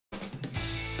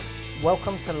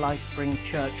Welcome to Lifespring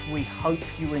Church. We hope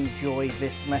you enjoy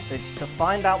this message. To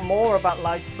find out more about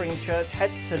Lifespring Church,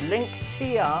 head to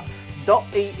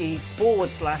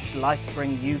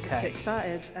linktr.ee/LifespringUK. Get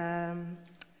started.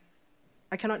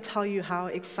 I cannot tell you how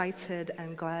excited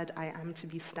and glad I am to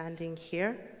be standing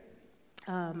here.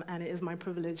 And it is my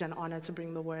privilege and honor to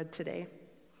bring the word today.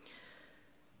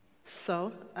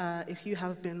 So, if you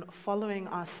have been following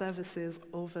our services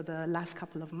over the last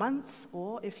couple of months,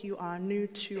 or if you are new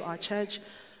to our church,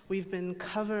 we've been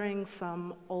covering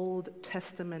some Old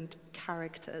Testament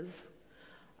characters.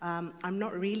 I'm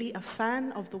not really a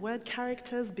fan of the word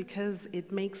characters because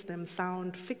it makes them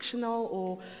sound fictional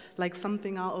or like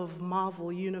something out of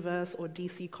Marvel Universe or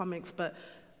DC Comics, but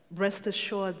rest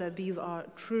assured that these are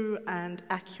true and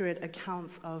accurate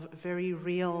accounts of very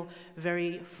real,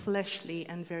 very fleshly,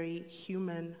 and very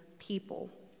human people.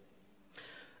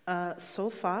 So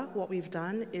far, what we've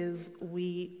done is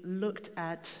we looked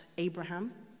at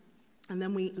Abraham, and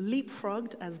then we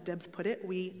leapfrogged, as Debs put it,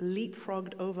 we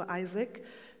leapfrogged over Isaac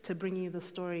to bring you the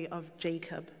story of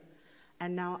Jacob.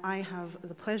 And now I have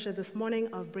the pleasure this morning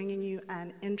of bringing you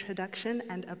an introduction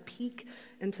and a peek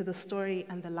into the story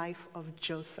and the life of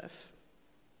Joseph.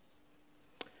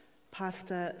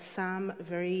 Pastor Sam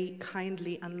very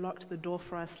kindly unlocked the door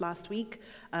for us last week,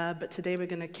 but today we're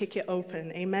going to kick it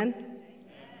open. Amen?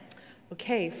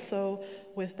 Okay, so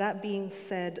with that being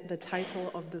said, the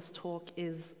title of this talk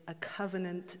is A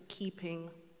Covenant-Keeping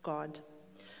God.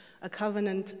 A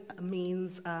covenant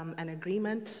means an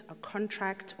agreement, a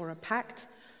contract, or a pact,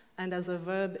 and as a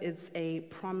verb, it's a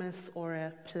promise or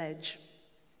a pledge.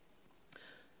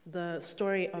 The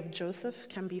story of Joseph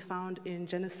can be found in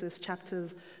Genesis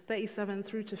chapters 37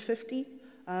 through to 50,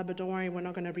 but don't worry, we're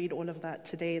not going to read all of that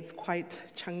today. It's quite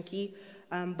chunky,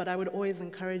 but I would always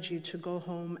encourage you to go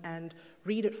home and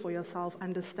read it for yourself,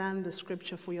 understand the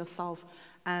scripture for yourself,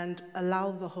 and allow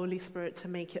the Holy Spirit to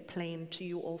make it plain to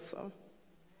you also.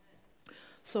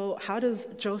 So how does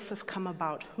Joseph come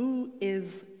about? Who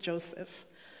is Joseph?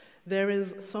 There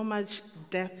is so much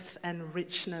depth and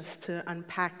richness to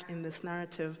unpack in this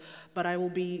narrative, but I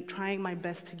will be trying my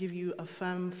best to give you a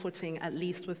firm footing, at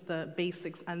least with the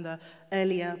basics and the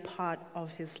earlier part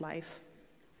of his life.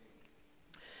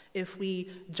 If we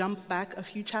jump back a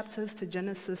few chapters to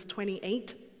Genesis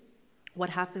 28, what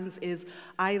happens is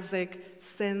Isaac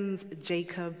sends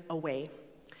Jacob away.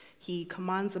 He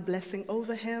commands a blessing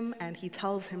over him, and he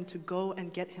tells him to go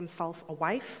and get himself a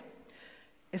wife.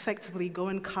 Effectively, go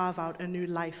and carve out a new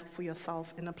life for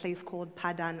yourself in a place called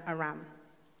Padan Aram.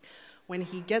 When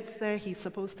he gets there, he's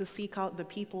supposed to seek out the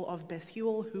people of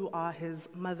Bethuel, who are his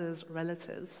mother's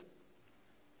relatives.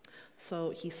 So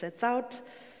he sets out,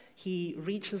 he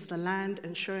reaches the land,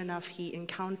 and sure enough, he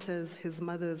encounters his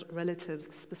mother's relatives,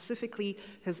 specifically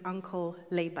his uncle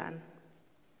Laban.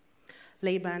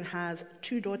 Laban has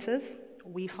two daughters.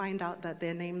 We find out that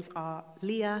their names are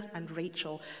Leah and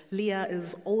Rachel. Leah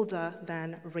is older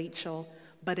than Rachel,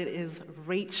 but it is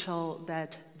Rachel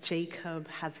that Jacob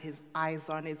has his eyes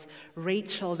on. It's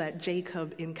Rachel that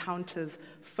Jacob encounters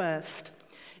first.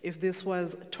 If this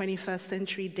was 21st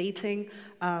century dating,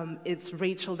 it's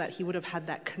Rachel that he would have had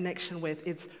that connection with.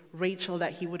 It's Rachel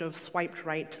that he would have swiped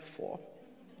right for.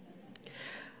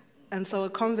 And so a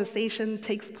conversation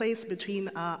takes place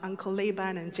between Uncle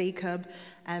Laban and Jacob,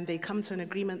 and they come to an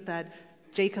agreement that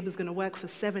Jacob is going to work for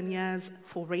 7 years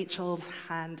for Rachel's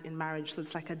hand in marriage. So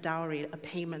it's like a dowry, a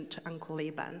payment to Uncle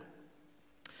Laban.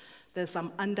 There's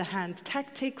some underhand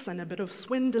tactics and a bit of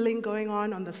swindling going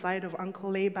on the side of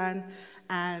Uncle Laban,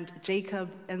 and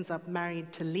Jacob ends up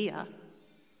married to Leah.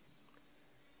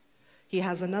 He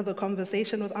has another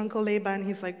conversation with Uncle Laban.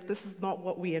 He's like, this is not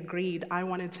what we agreed. I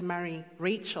wanted to marry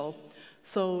Rachel.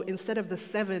 So instead of the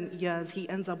 7 years, he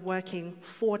ends up working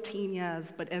 14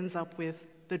 years, but ends up with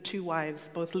the two wives,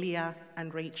 both Leah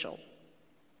and Rachel.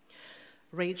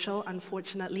 Rachel,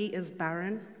 unfortunately, is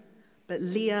barren, but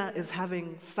Leah is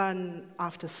having son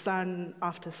after son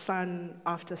after son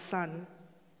after son.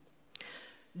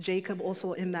 Jacob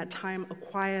also in that time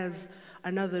acquires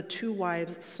another two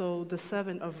wives, so the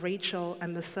servant of Rachel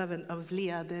and the servant of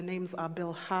Leah, their names are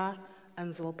Bilhah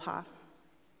and Zilpah.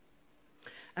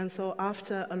 And so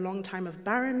after a long time of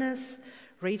barrenness,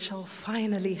 Rachel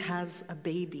finally has a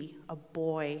baby, a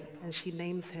boy, and she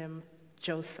names him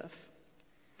Joseph.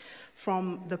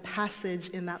 From the passage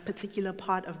in that particular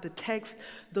part of the text,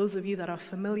 those of you that are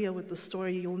familiar with the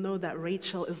story, you'll know that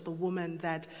Rachel is the woman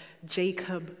that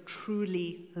Jacob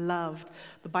truly loved.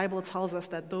 The Bible tells us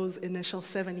that those initial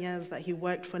 7 years that he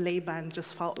worked for Laban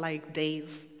just felt like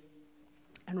days.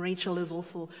 And Rachel is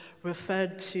also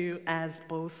referred to as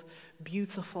both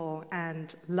beautiful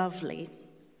and lovely.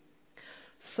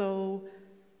 So,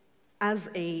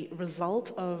 as a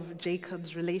result of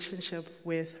Jacob's relationship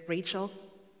with Rachel,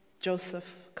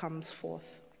 Joseph comes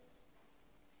forth.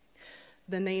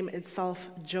 The name itself,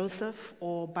 Joseph,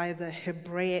 or by the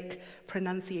Hebraic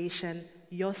pronunciation,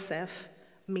 Yosef,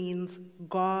 means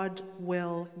God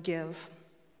will give.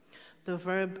 The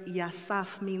verb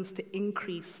yasaf means to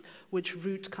increase, which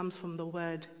root comes from the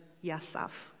word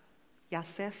yasaf.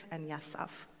 Yasef and yasaf.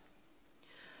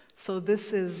 So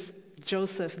this is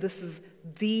Joseph. This is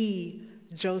the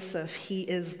Joseph. He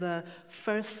is the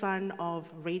first son of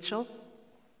Rachel,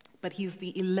 but he's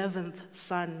the 11th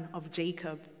son of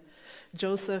Jacob.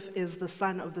 Joseph is the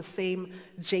son of the same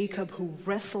Jacob who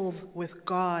wrestled with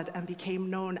God and became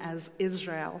known as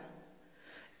Israel.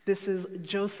 This is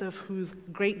Joseph, whose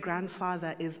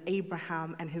great-grandfather is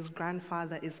Abraham and his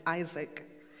grandfather is Isaac.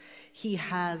 He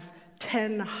has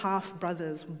 10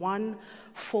 half-brothers, one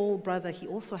full brother. He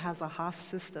also has a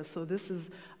half-sister, so this is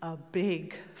a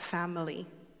big family.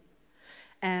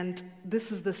 And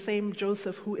this is the same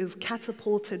Joseph who is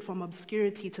catapulted from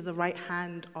obscurity to the right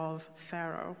hand of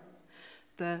Pharaoh.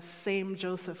 The same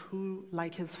Joseph who,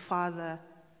 like his father,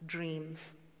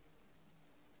 dreams.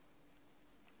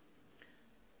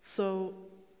 So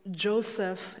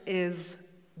Joseph is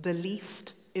the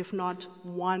least, if not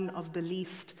one of the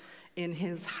least, in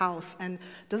his house. And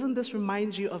doesn't this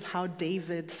remind you of how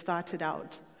David started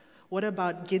out? What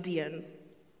about Gideon?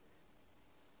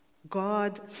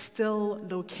 God still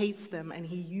locates them and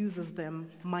he uses them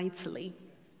mightily.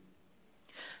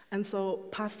 And so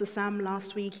Pastor Sam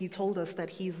last week, he told us that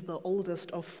he's the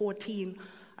oldest of 14.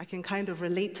 I can kind of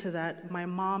relate to that. My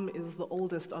mom is the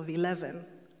oldest of 11.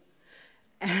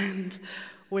 And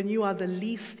when you are the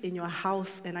least in your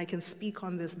house, and I can speak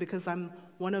on this because I'm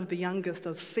one of the youngest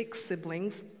of 6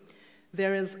 siblings,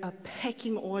 there is a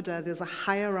pecking order, there's a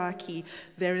hierarchy,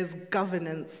 there is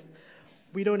governance.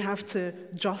 We don't have to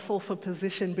jostle for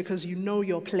position because you know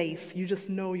your place, you just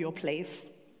know your place.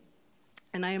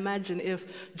 And I imagine if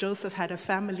Joseph had a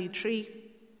family tree,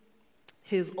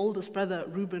 his oldest brother,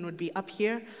 Reuben, would be up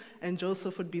here, and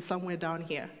Joseph would be somewhere down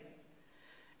here.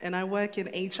 And I work in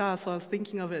HR, so I was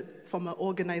thinking of it from an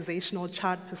organizational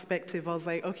chart perspective. I was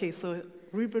like, okay, so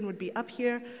Reuben would be up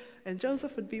here, and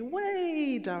Joseph would be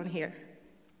way down here.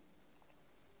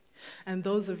 And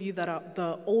those of you that are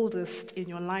the oldest in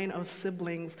your line of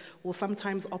siblings will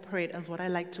sometimes operate as what I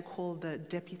like to call the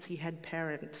deputy head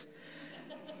parent.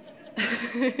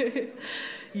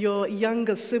 Your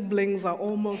younger siblings are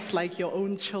almost like your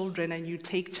own children, and you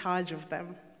take charge of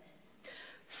them.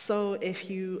 So if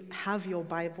you have your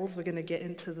Bibles, we're going to get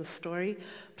into the story.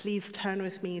 Please turn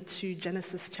with me to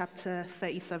Genesis chapter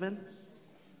 37.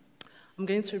 I'm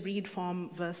going to read from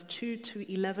verse 2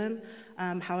 to 11.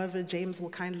 However, James will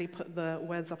kindly put the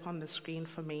words up on the screen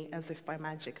for me, as if by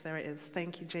magic. There it is.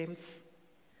 Thank you, James.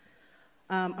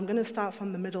 I'm going to start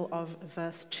from the middle of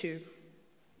verse 2.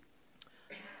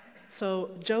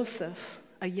 So Joseph,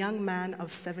 a young man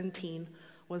of 17,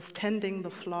 was tending the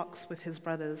flocks with his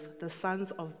brothers, the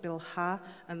sons of Bilhah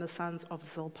and the sons of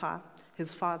Zilpah,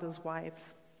 his father's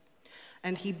wives.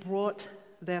 And he brought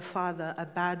their father a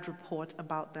bad report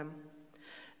about them.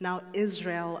 Now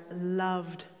Israel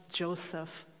loved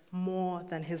Joseph more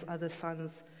than his other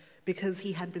sons, because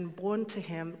he had been born to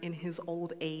him in his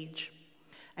old age.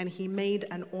 And he made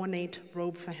an ornate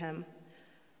robe for him.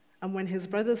 And when his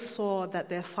brothers saw that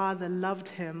their father loved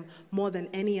him more than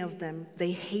any of them,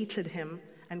 they hated him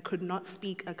and could not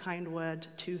speak a kind word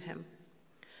to him.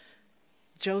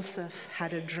 Joseph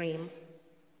had a dream.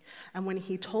 And when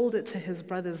he told it to his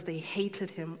brothers, they hated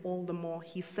him all the more.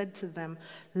 He said to them,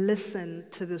 "Listen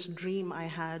to this dream I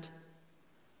had.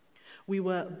 We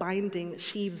were binding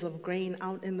sheaves of grain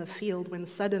out in the field when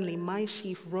suddenly my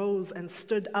sheaf rose and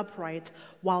stood upright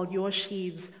while your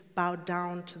sheaves bowed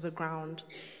down to the ground."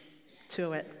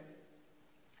 To it.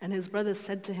 And his brothers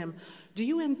said to him, "Do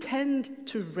you intend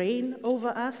to reign over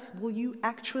us? Will you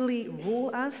actually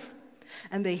rule us?"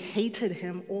 And they hated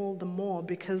him all the more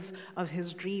because of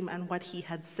his dream and what he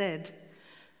had said.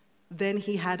 Then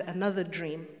he had another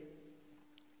dream.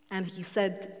 And he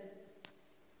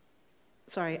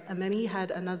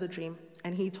had another dream,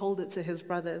 and he told it to his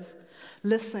brothers.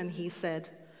 "Listen," he said,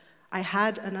 "I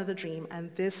had another dream,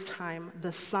 and this time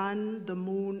the sun, the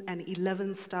moon, and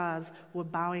 11 stars were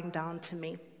bowing down to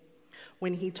me."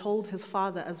 When he told his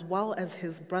father as well as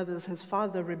his brothers, his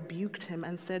father rebuked him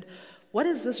and said, "What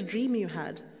is this dream you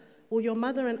had? Will your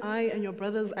mother and I and your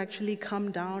brothers actually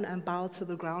come down and bow to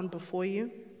the ground before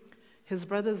you?" His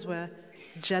brothers were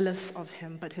jealous of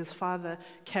him, but his father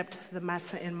kept the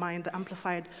matter in mind. The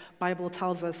Amplified Bible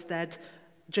tells us that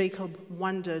Jacob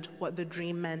wondered what the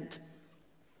dream meant.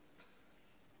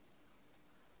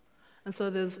 And so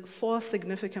there's 4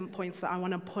 significant points that I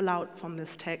want to pull out from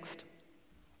this text.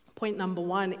 Point number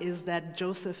 1 is that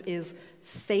Joseph is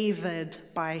favored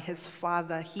by his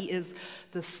father. He is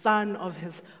the son of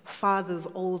his father's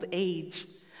old age.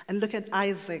 And look at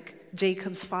Isaac,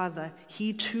 Jacob's father.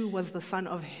 He too was the son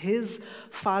of his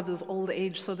father's old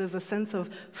age. So there's a sense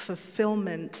of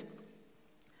fulfillment.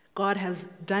 God has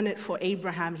done it for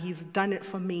Abraham. He's done it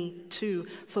for me too.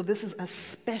 So this is a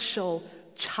special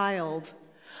child.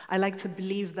 I like to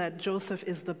believe that Joseph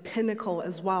is the pinnacle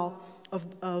as well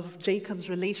of Jacob's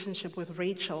relationship with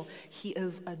Rachel. He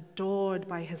is adored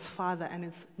by his father, and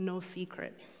it's no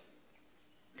secret.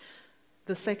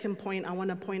 The second point I want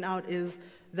to point out is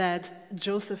that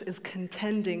Joseph is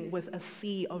contending with a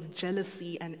sea of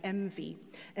jealousy and envy.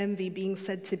 Envy being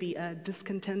said to be a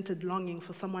discontented longing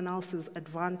for someone else's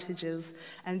advantages,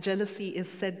 and jealousy is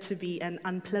said to be an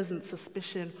unpleasant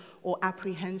suspicion or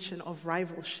apprehension of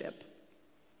rivalship.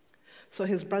 So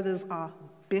his brothers are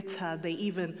bitter. They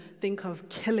even think of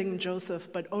killing Joseph,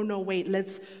 but oh no, wait,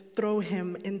 let's throw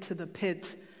him into the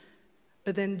pit.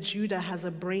 But then Judah has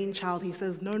a brainchild. He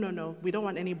says, no, we don't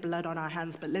want any blood on our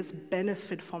hands, but let's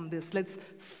benefit from this. Let's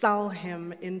sell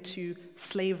him into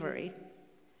slavery.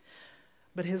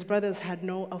 But his brothers had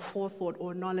no forethought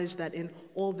or knowledge that in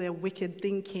all their wicked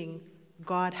thinking,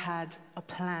 God had a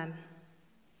plan.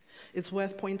 It's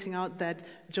worth pointing out that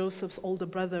Joseph's older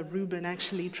brother, Reuben,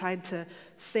 actually tried to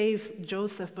save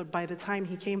Joseph, but by the time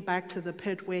he came back to the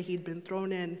pit where he'd been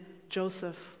thrown in,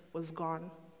 Joseph was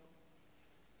gone.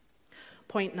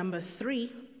 Point number 3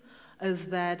 is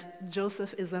that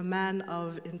Joseph is a man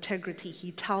of integrity.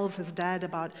 He tells his dad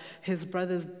about his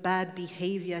brother's bad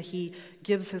behavior. He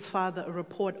gives his father a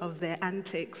report of their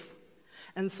antics.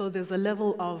 And so there's a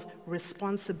level of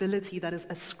responsibility that is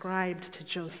ascribed to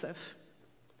Joseph.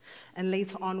 And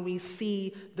later on, we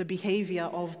see the behavior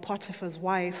of Potiphar's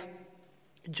wife.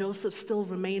 Joseph still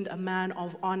remained a man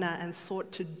of honor and sought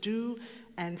to do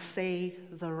and say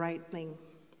the right thing.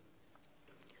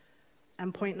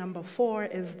 And point number 4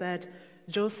 is that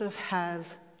Joseph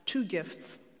has 2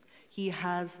 gifts. He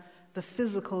has the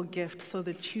physical gift, so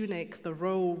the tunic, the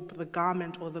robe, the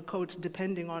garment, or the coat,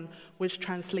 depending on which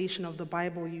translation of the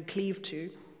Bible you cleave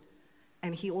to.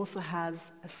 And he also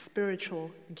has a spiritual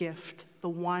gift, the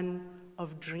one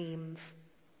of dreams.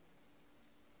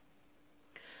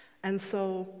 And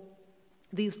so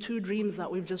these 2 dreams that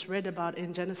we've just read about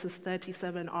in Genesis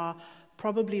 37 are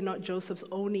probably not Joseph's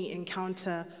only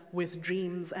encounter with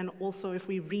dreams. And also, if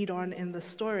we read on in the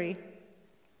story,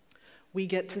 we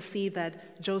get to see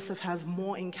that Joseph has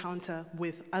more encounter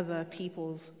with other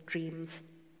people's dreams.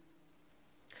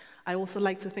 I also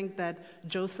like to think that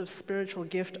Joseph's spiritual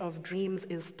gift of dreams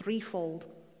is threefold.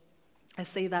 I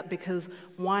say that because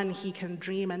 1, he can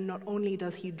dream, and not only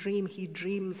does he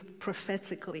dreams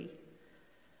prophetically.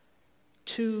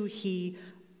 2, he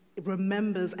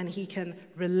remembers and he can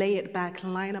relay it back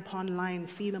line upon line,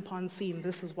 scene upon scene.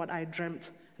 This is what I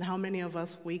dreamt. And how many of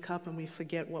us wake up and we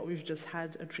forget what we've just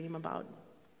had a dream about?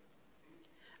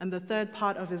 And the third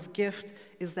part of his gift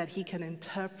is that he can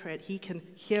interpret. He can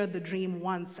hear the dream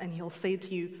once and he'll say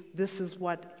to you, this is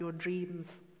what your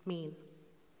dreams mean.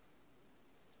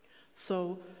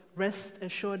 So rest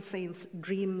assured, saints,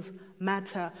 dreams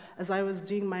matter. As I was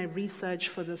doing my research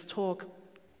for this talk,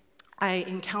 I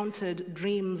encountered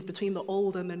dreams between the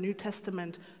Old and the New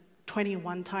Testament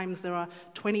 21 times. There are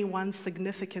 21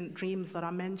 significant dreams that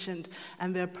are mentioned,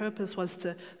 and their purpose was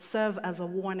to serve as a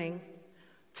warning,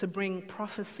 to bring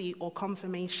prophecy or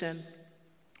confirmation,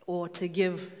 or to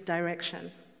give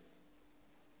direction.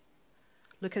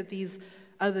 Look at these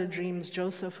other dreams.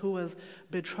 Joseph, who was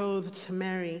betrothed to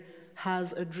Mary,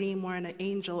 has a dream where an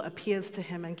angel appears to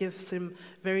him and gives him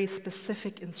very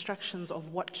specific instructions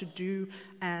of what to do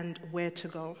and where to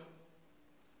go.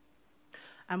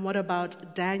 And what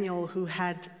about Daniel, who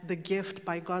had the gift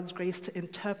by God's grace to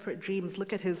interpret dreams?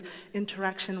 Look at his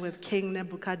interaction with King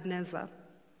Nebuchadnezzar.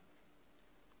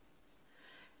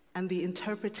 And the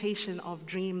interpretation of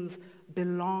dreams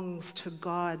belongs to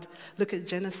God. Look at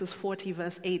Genesis 40,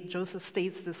 verse 8. Joseph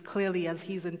states this clearly as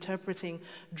he's interpreting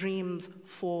dreams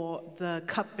for the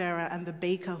cupbearer and the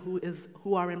baker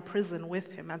who are in prison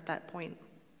with him at that point.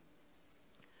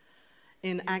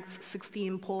 In Acts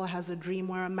 16, Paul has a dream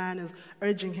where a man is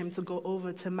urging him to go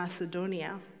over to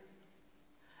Macedonia.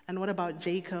 And what about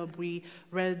Jacob? We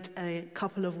read a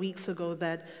couple of weeks ago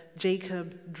that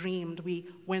Jacob dreamed. We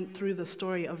went through the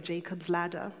story of Jacob's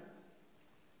ladder.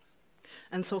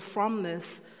 And so from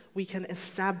this, we can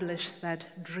establish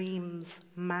that dreams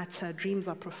matter. Dreams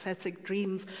are prophetic.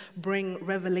 Dreams bring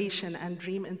revelation, and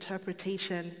dream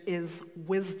interpretation is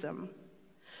wisdom.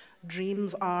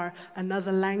 Dreams are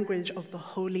another language of the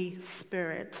Holy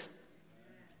Spirit.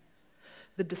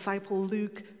 The disciple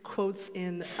Luke quotes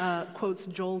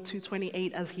Joel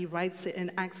 2:28 as he writes it in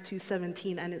Acts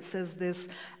 2:17, and it says this,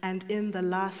 "And in the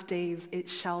last days it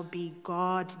shall be,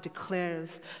 God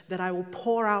declares, that I will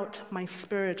pour out my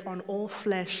spirit on all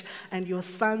flesh, and your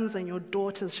sons and your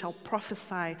daughters shall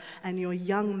prophesy, and your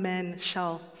young men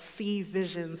shall see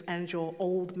visions, and your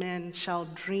old men shall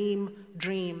dream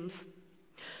dreams."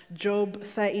 Job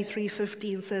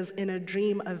 33:15 says, "In a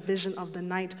dream, a vision of the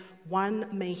night, one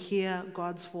may hear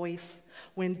God's voice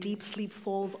when deep sleep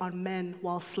falls on men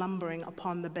while slumbering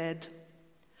upon the bed."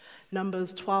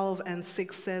 Numbers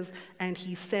 12:6 says, "And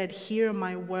he said, 'Hear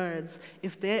my words.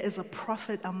 If there is a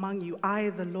prophet among you, I,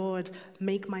 the Lord,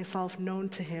 make myself known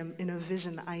to him. In a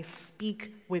vision I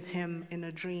speak with him in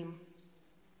a dream.'"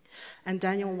 And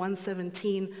Daniel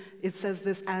 1:17, it says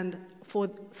this,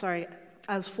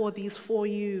 "As for these 4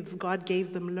 youths, God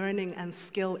gave them learning and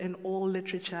skill in all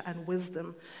literature and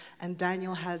wisdom. And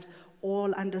Daniel had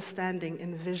all understanding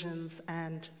in visions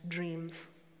and dreams."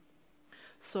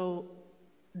 So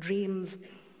dreams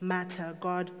matter.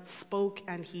 God spoke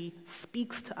and he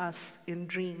speaks to us in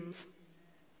dreams.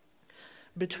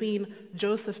 Between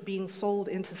Joseph being sold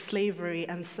into slavery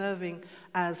and serving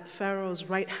as Pharaoh's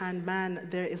right-hand man,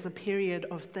 there is a period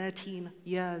of 13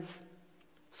 years.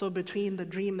 So between the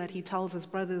dream that he tells his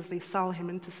brothers, they sell him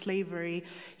into slavery,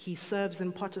 he serves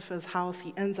in Potiphar's house,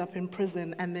 he ends up in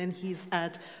prison, and then he's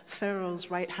at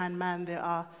Pharaoh's right-hand man, there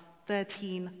are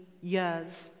 13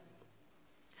 years.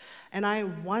 And I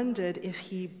wondered if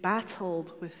he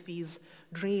battled with these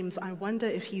dreams. I wonder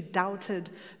if he doubted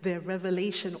their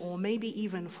revelation or maybe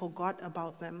even forgot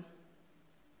about them.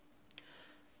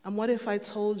 And what if I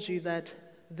told you that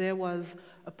there was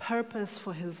a purpose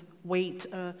for his wait,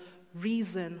 a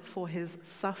reason for his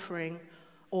suffering,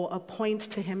 or a point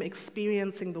to him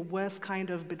experiencing the worst kind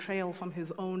of betrayal from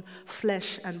his own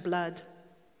flesh and blood?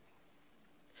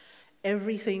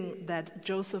 Everything that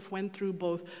Joseph went through,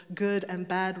 both good and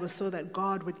bad, was so that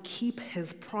God would keep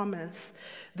his promise.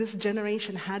 This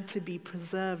generation had to be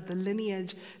preserved. The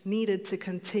lineage needed to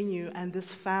continue, and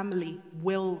this family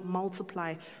will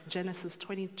multiply. Genesis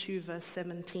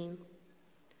 22:17.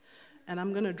 And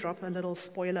I'm going to drop a little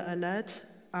spoiler alert,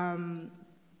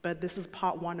 but this is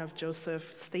part 1 of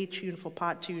Joseph. Stay tuned for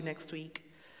part 2 next week.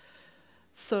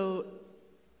 So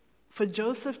for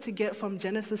Joseph to get from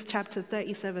Genesis chapter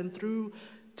 37 through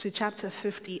to chapter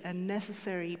 50, a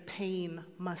necessary pain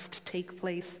must take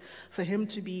place. For him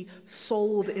to be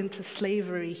sold into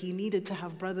slavery, he needed to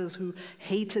have brothers who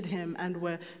hated him and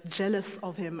were jealous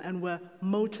of him and were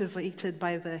motivated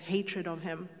by the hatred of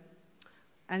him.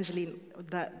 Angeline,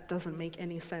 that doesn't make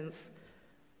any sense.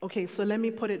 Okay, so let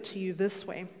me put it to you this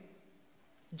way.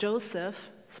 Joseph,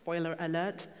 spoiler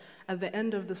alert, at the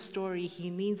end of the story, he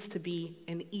needs to be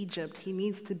in Egypt. He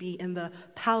needs to be in the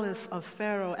palace of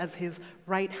Pharaoh as his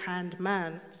right-hand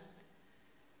man.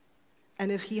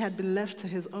 And if he had been left to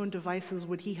his own devices,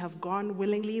 would he have gone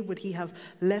willingly? Would he have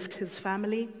left his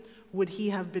family? Would he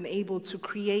have been able to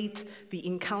create the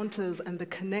encounters and the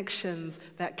connections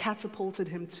that catapulted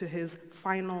him to his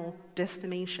final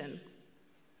destination?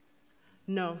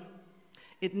 No.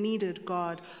 It needed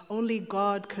God. Only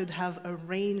God could have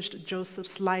arranged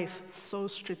Joseph's life so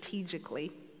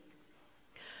strategically.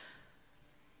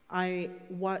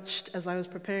 As I was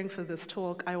preparing for this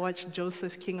talk, I watched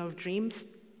Joseph, King of Dreams.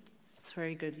 It's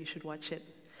very good, you should watch it.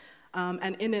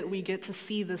 And in it, we get to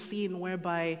see the scene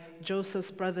whereby Joseph's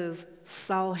brothers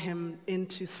sell him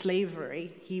into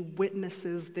slavery. He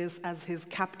witnesses this as his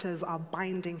captors are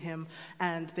binding him,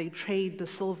 and they trade the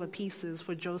silver pieces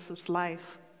for Joseph's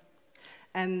life.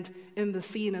 And in the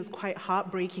scene, it's quite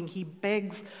heartbreaking. He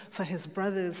begs for his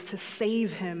brothers to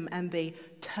save him, and they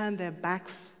turn their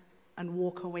backs and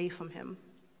walk away from him.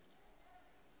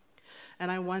 And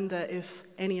I wonder if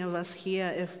any of us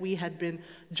here, if we had been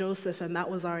Joseph and that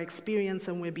was our experience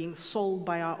and we're being sold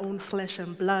by our own flesh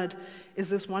and blood, is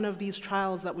this one of these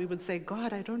trials that we would say,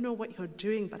 God, I don't know what you're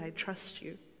doing, but I trust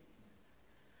you?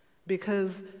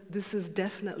 Because this is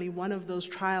definitely one of those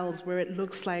trials where it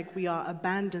looks like we are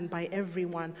abandoned by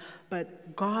everyone,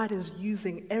 but God is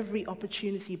using every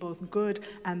opportunity, both good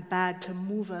and bad, to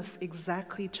move us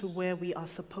exactly to where we are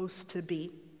supposed to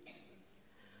be.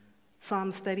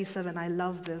 Psalms 37, I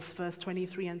love this, verse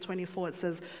 23 and 24, it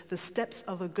says, "The steps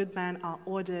of a good man are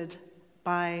ordered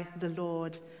by the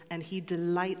Lord, and he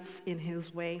delights in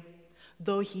his way.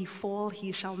 Though he fall,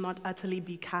 he shall not utterly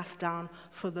be cast down,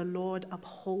 for the Lord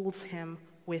upholds him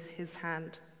with his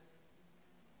hand."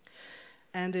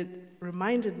 And it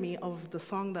reminded me of the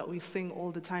song that we sing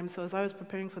all the time. So as I was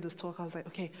preparing for this talk, I was like,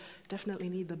 okay, definitely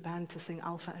need the band to sing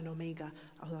Alpha and Omega.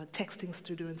 I was texting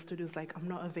Studio, and Studio's like, I'm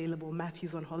not available,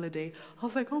 Matthew's on holiday. I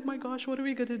was like, oh my gosh, what are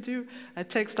we gonna do? I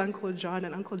text Uncle John,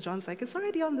 and Uncle John's like, it's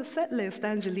already on the set list,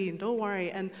 Angeline, don't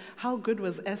worry. And how good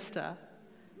was Esther?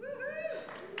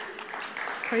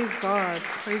 Praise God,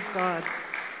 praise God.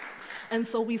 And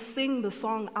so we sing the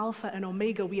song Alpha and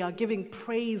Omega. We are giving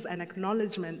praise and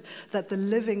acknowledgement that the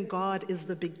living God is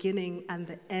the beginning and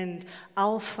the end.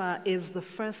 Alpha is the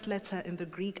first letter in the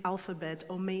Greek alphabet.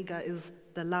 Omega is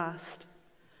the last.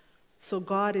 So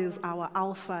God is our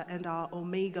Alpha and our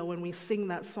Omega. When we sing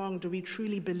that song, do we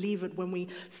truly believe it? When we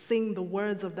sing the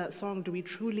words of that song, do we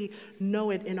truly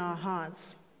know it in our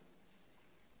hearts?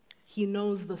 He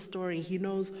knows the story. He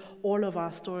knows all of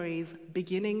our stories,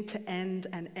 beginning to end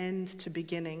and end to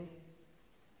beginning.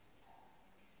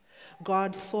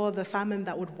 God saw the famine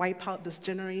that would wipe out this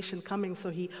generation coming, so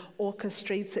he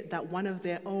orchestrates it that one of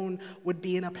their own would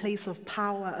be in a place of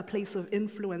power, a place of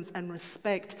influence and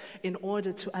respect in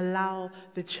order to allow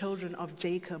the children of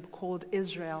Jacob, called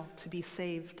Israel, to be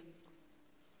saved.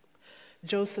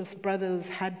 Joseph's brothers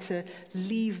had to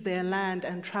leave their land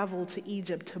and travel to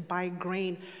Egypt to buy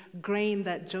grain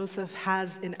that Joseph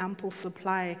has in ample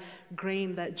supply,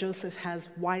 grain that Joseph has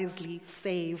wisely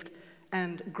saved,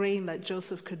 and grain that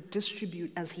Joseph could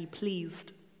distribute as he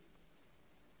pleased.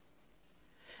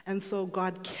 And so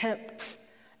God kept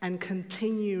and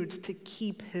continued to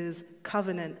keep his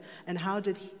covenant. And how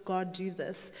did God do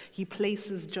this? He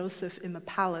places Joseph in the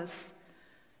palace.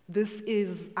 This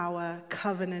is our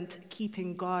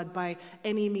covenant-keeping God. By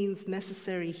any means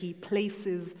necessary, he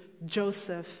places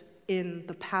Joseph in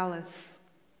the palace.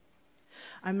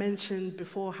 I mentioned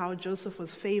before how Joseph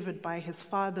was favored by his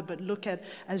father, but look at,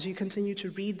 as you continue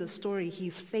to read the story,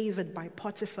 he's favored by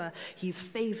Potiphar, he's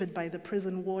favored by the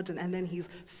prison warden, and then he's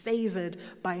favored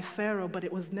by Pharaoh. But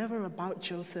it was never about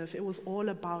Joseph. It was all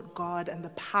about God and the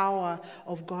power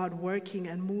of God working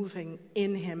and moving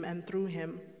in him and through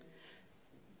him.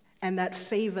 And that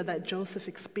favor that Joseph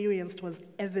experienced was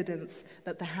evidence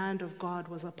that the hand of God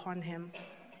was upon him.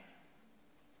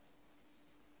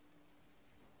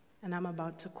 And I'm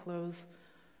about to close.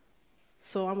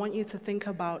 So I want you to think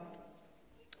about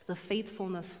the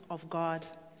faithfulness of God.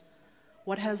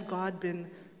 What has God been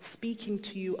speaking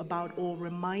to you about or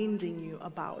reminding you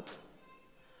about?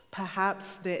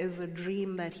 Perhaps there is a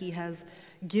dream that he has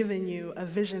given you, a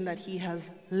vision that he has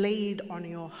laid on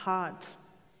your heart.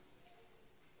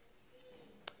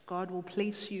 God will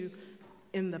place you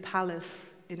in the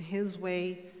palace in his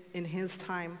way, in his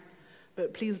time.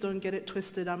 But please don't get it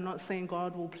twisted. I'm not saying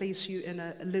God will place you in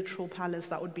a literal palace.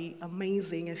 That would be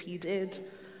amazing if he did.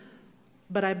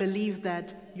 But I believe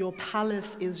that your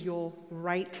palace is your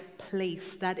right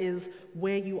place. That is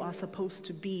where you are supposed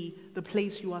to be. The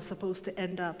place you are supposed to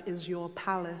end up is your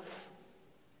palace.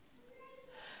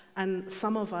 And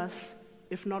some of us,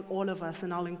 if not all of us,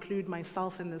 and I'll include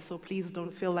myself in this, so please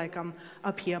don't feel like I'm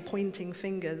up here pointing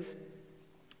fingers.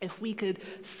 If we could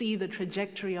see the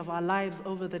trajectory of our lives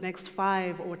over the next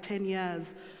 5 or 10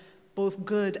 years, both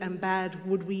good and bad,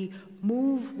 would we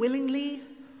move willingly,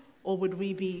 or would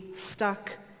we be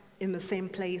stuck in the same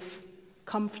place,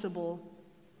 comfortable,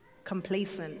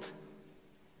 complacent?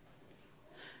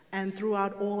 And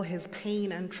throughout all his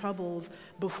pain and troubles,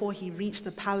 before he reached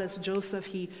the palace, Joseph,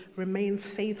 he remains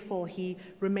faithful. He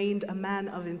remained a man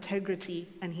of integrity,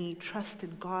 and he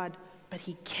trusted God, but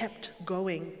he kept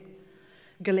going.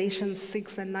 Galatians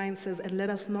 6:9 says, "And let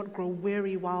us not grow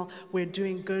weary while we're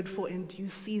doing good, for in due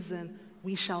season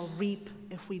we shall reap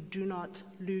if we do not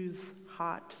lose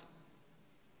heart."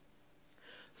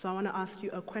 So I want to ask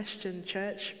you a question,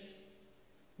 church.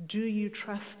 Do you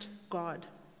trust God?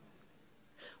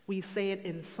 We say it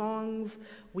in songs,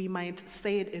 we might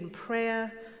say it in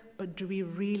prayer, but do we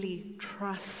really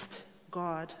trust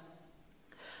God?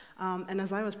 And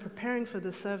as I was preparing for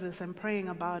the service and praying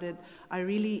about it, I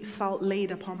really felt laid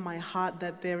upon my heart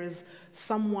that there is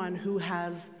someone who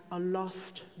has a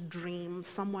lost dream,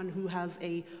 someone who has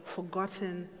a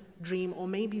forgotten dream, or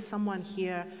maybe someone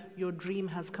here, your dream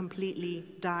has completely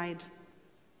died.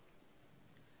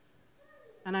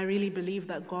 And I really believe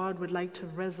that God would like to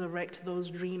resurrect those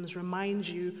dreams, remind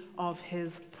you of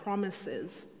his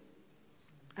promises.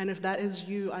 And if that is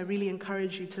you, I really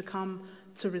encourage you to come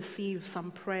to receive some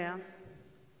prayer.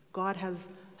 God has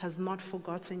not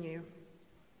forgotten you.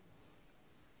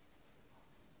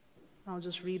 I'll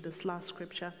just read this last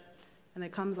scripture, and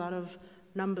it comes out of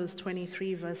Numbers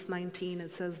 23, verse 19.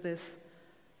 It says this: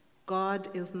 "God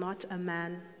is not a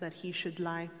man that he should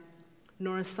lie,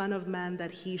 nor a son of man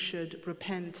that he should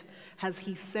repent. Has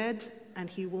he said, and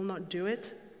he will not do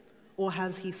it? Or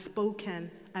has he spoken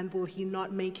and will he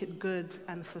not make it good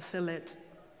and fulfill it?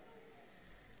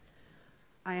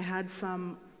 I had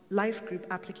some life group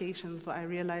applications, but I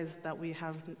realized that we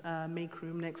have make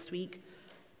room next week.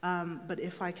 But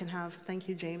if I can have, thank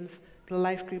you, James, the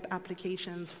life group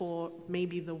applications for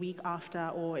maybe the week after,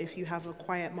 or if you have a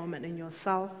quiet moment in your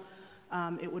cell,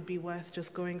 it would be worth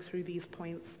just going through these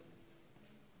points.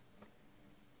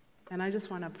 And I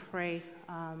just want to pray,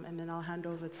 and then I'll hand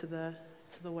over to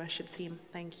the worship team.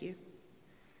 Thank you.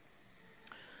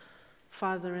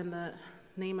 Father, in the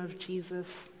name of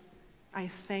Jesus, I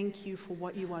thank you for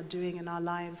what you are doing in our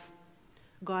lives.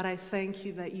 God, I thank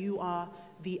you that you are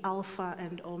the Alpha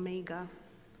and Omega.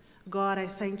 God, I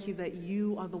thank you that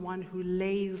you are the one who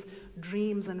lays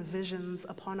dreams and visions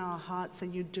upon our hearts,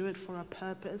 and you do it for a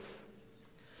purpose.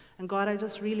 And God, I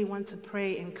just really want to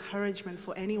pray encouragement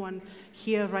for anyone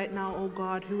here right now, oh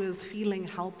God, who is feeling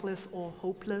helpless or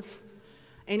hopeless.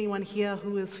 Anyone here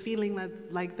who is feeling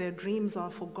that like their dreams are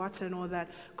forgotten, or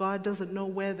that God doesn't know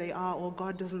where they are, or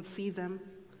God doesn't see them.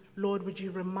 Lord, would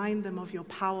you remind them of your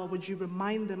power? Would you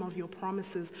remind them of your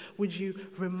promises? Would you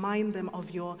remind them of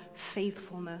your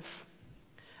faithfulness?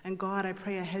 And God, I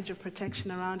pray a hedge of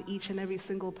protection around each and every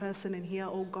single person in here.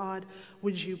 Oh God,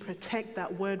 would you protect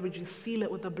that word? Would you seal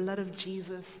it with the blood of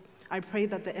Jesus? I pray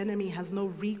that the enemy has no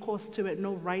recourse to it,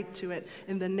 no right to it.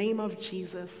 In the name of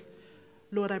Jesus,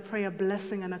 Lord, I pray a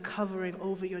blessing and a covering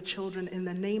over your children in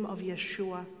the name of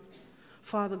Yeshua.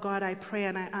 Father God, I pray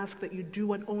and I ask that you do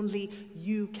what only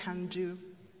you can do.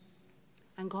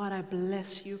 And God, I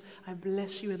bless you. I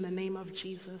bless you in the name of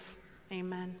Jesus.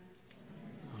 Amen.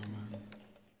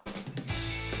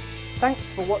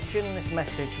 Thanks for watching this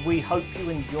message. We hope you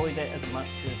enjoyed it as much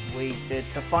as we did.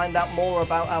 To find out more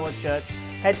about our church,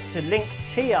 head to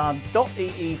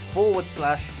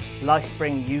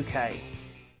linktr.ee/LifespringUK.